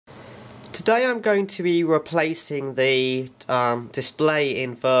Today I'm going to be replacing the display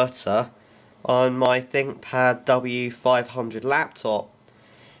inverter on my Thinkpad W500 laptop.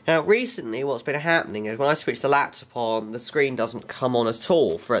 Now recently what's been happening is when I switch the laptop on, the screen doesn't come on at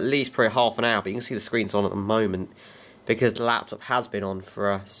all for at least probably half an hour, but you can see the screen's on at the moment because the laptop has been on for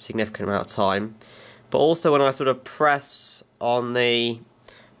a significant amount of time. But also when I sort of press on the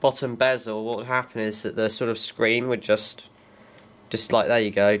bottom bezel, what would happen is that the sort of screen would just like, there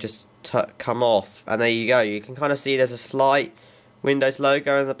you go, just come off, and there you go. You can kind of see there's a slight Windows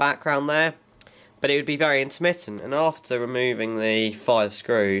logo in the background there, but it would be very intermittent. And after removing the 5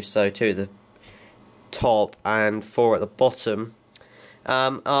 screws, so 2 at the top and 4 at the bottom,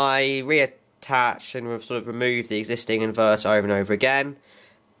 I reattached and sort of removed the existing inverter over and over again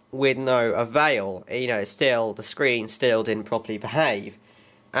with no avail. You know, the screen still didn't properly behave.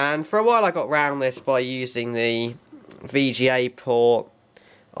 And for a while I got around this by using the VGA port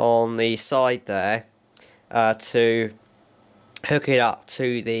on the side there to hook it up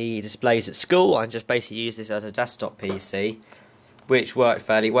to the displays at school and just basically use this as a desktop PC, which worked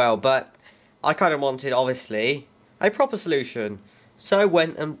fairly well. But I kind of wanted, obviously, a proper solution, so I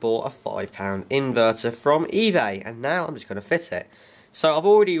went and bought a £5 inverter from eBay, and now I'm just going to fit it. So I've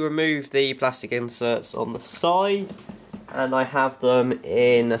already removed the plastic inserts on the side, and I have them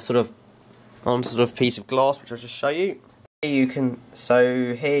in a sort of piece of glass, which I'll just show you. Here you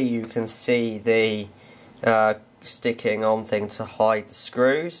can see the sticking on thing to hide the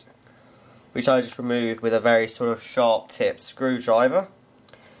screws, which I just removed with a very sort of sharp tipped screwdriver.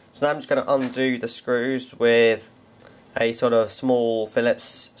 So now I'm just going to undo the screws with a sort of small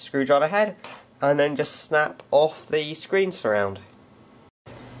Phillips screwdriver head, and then just snap off the screen surround.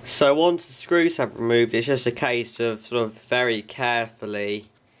 So once the screws have removed, it's just a case of sort of very carefully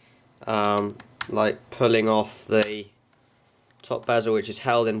like pulling off the top bezel, which is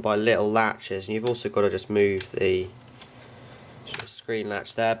held in by little latches, and you've also got to just move the sort of screen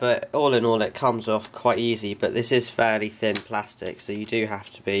latch there. But all in all, it comes off quite easy, but this is fairly thin plastic, so you do have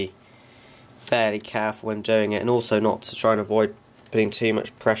to be fairly careful when doing it, and also not to try and avoid putting too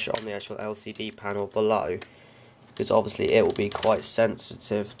much pressure on the actual LCD panel below, because obviously it will be quite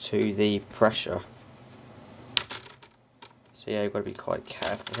sensitive to the pressure. So yeah, you've got to be quite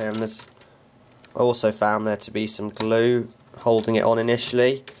careful here. And I also found there to be some glue holding it on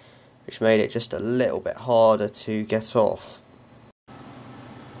initially, which made it just a little bit harder to get off.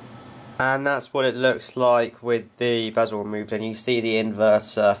 And that's what it looks like with the bezel removed, and you see the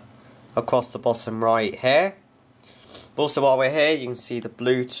inverter across the bottom right here. Also, while we're here, you can see the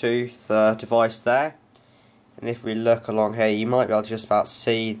Bluetooth device there, and if we look along here, you might be able to just about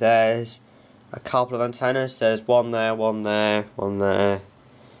see there's a couple of antennas. There's one there, one there, one there,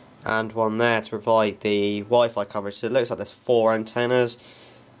 and one there to provide the Wi-Fi coverage. So it looks like there's 4 antennas.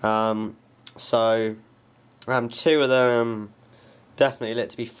 2 of them definitely look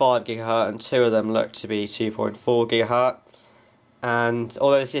to be 5 GHz, and 2 of them look to be 2.4 GHz. And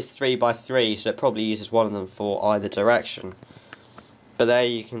although this is 3x3, so it probably uses one of them for either direction. But there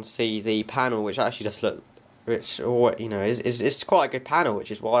you can see the panel, which actually just is quite a good panel, which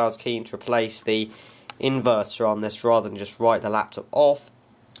is why I was keen to replace the inverter on this rather than just write the laptop off.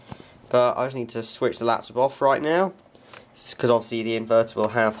 But I just need to switch the laptop off right now, because obviously the inverter will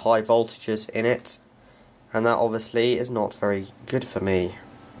have high voltages in it, and that obviously is not very good for me.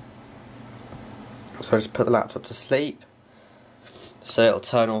 So I just put the laptop to sleep, so it'll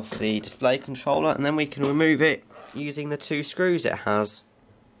turn off the display controller, and then we can remove it using the 2 screws it has.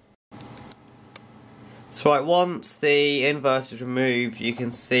 So right, once the inverter is removed, you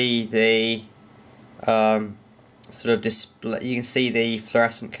can see the sort of display. You can see the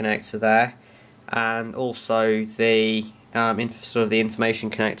fluorescent connector there, and also the sort of the information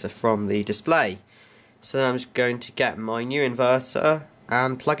connector from the display. So I'm just going to get my new inverter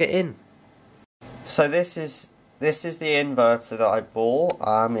and plug it in. So this is the inverter that I bought.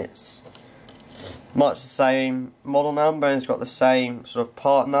 It's much the same model number, and it's got the same sort of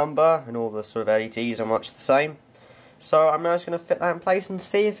part number, and all the sort of LEDs are much the same. So I'm now just going to fit that in place and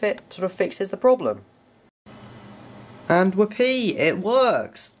see if it sort of fixes the problem. And whoopee, it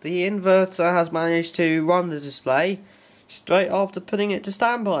works! The inverter has managed to run the display straight after putting it to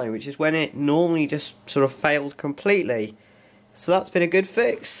standby, which is when it normally just sort of failed completely. So that's been a good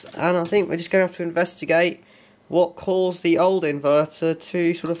fix, and I think we're just going to have to investigate what caused the old inverter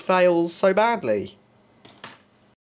to sort of fail so badly.